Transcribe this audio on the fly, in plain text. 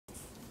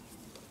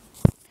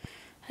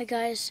Hi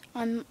guys,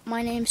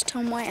 my name's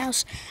Tom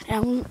Whitehouse and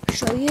I'm going to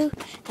show you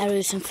how to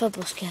do some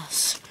football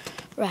skills.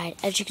 Right,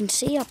 as you can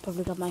see, I've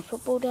probably got my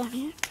football down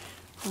here.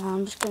 And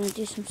I'm just going to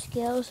do some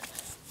skills.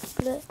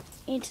 Put it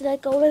into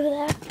that goal over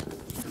there.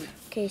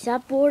 Okay, so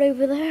that board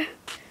over there.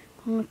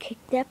 I'm going to kick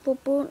that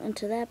football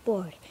into that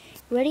board.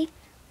 Ready?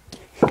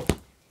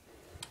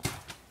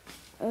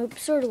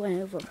 Oops, sort of went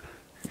over.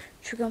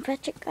 Should we go and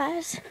fetch it,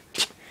 guys?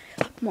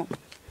 Come on.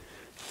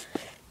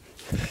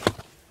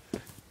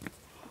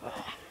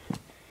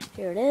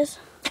 Here it is.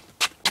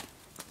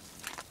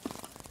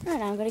 Right,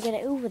 now I'm going to get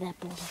it over that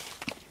board.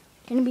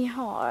 It's going to be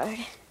hard.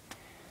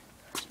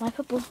 It's my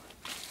football.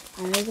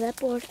 And over that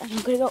board, and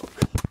I'm going to go.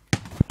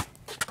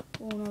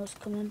 Oh no, it's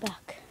coming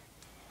back.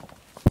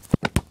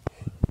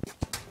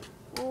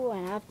 Oh,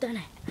 and I've done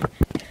it.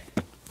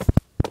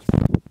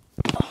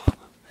 Oh.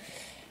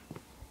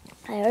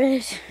 There it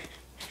is.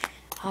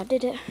 I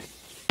did it.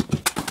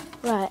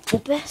 Right, the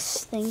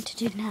best thing to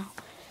do now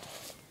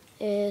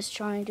is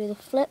try and do the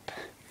flip.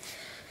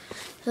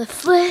 The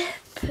flip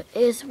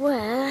is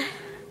where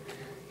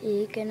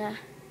you're gonna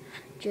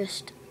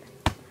just,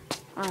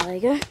 there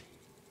you go.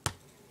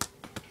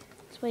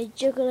 That's where you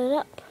juggle it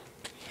up.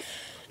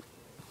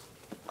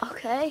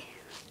 Okay.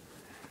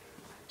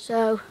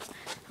 So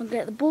I'll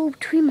get the ball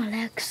between my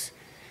legs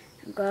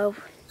and go.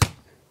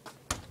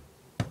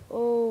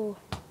 Oh,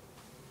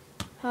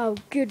 how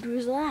good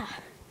was that?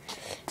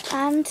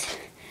 And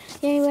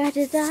the only way I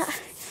did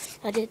that,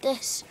 I did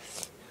this.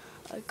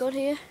 I got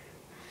here.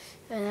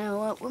 And then I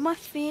went with my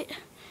feet,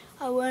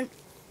 I went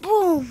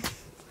boom!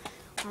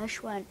 I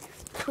just went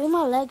between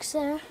my legs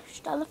there,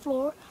 just on the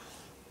floor,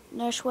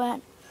 and I just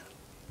went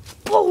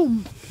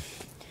boom!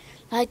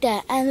 Like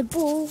that. And the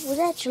ball was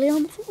actually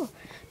on the floor.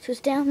 So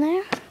it's down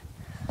there.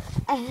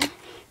 And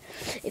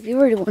if you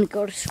really want to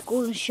go to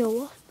school and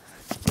show off,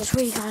 that's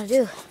what you gotta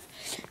do.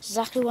 It's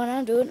exactly what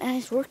I'm doing, and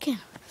it's working.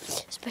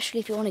 Especially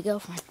if you want a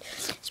girlfriend.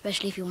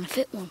 Especially if you want to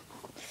fit one.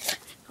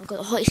 I've got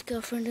the hottest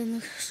girlfriend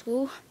in the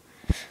school.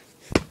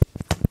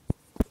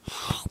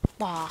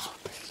 Wow,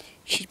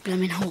 she's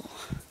blooming hot.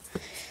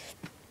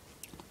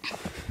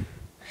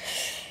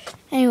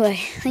 Anyway,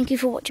 thank you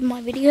for watching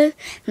my video,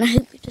 and I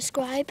hope you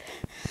subscribe.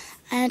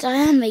 And I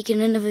am making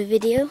another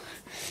video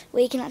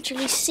where you can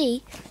actually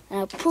see, and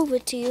I'll prove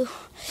it to you,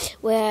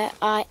 where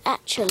I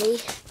actually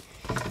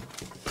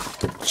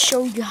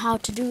show you how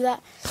to do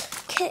that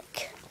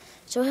kick.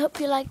 So I hope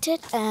you liked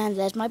it, and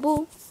there's my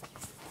ball.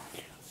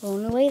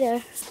 Rolling away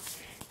there.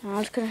 Now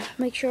I'm just going to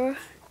make sure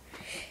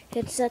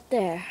it's set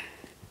there.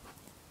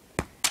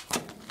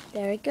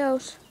 There it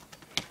goes.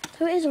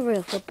 So it is a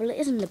real football, it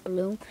isn't a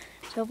balloon.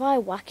 So if I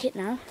whack it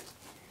now,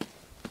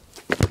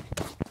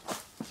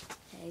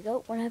 there you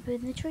go, one up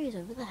in the trees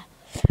over there.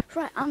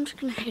 Right, I'm just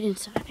going to head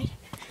inside.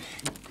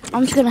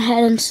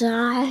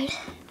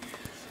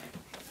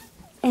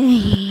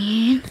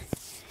 And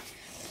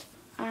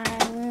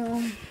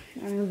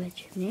I'm a veg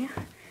here.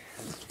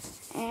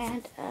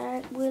 And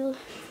I will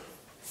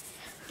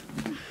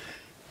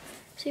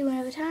see you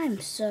another time.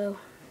 So,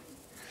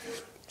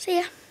 see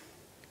ya.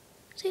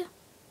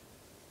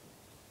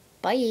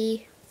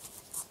 Bye.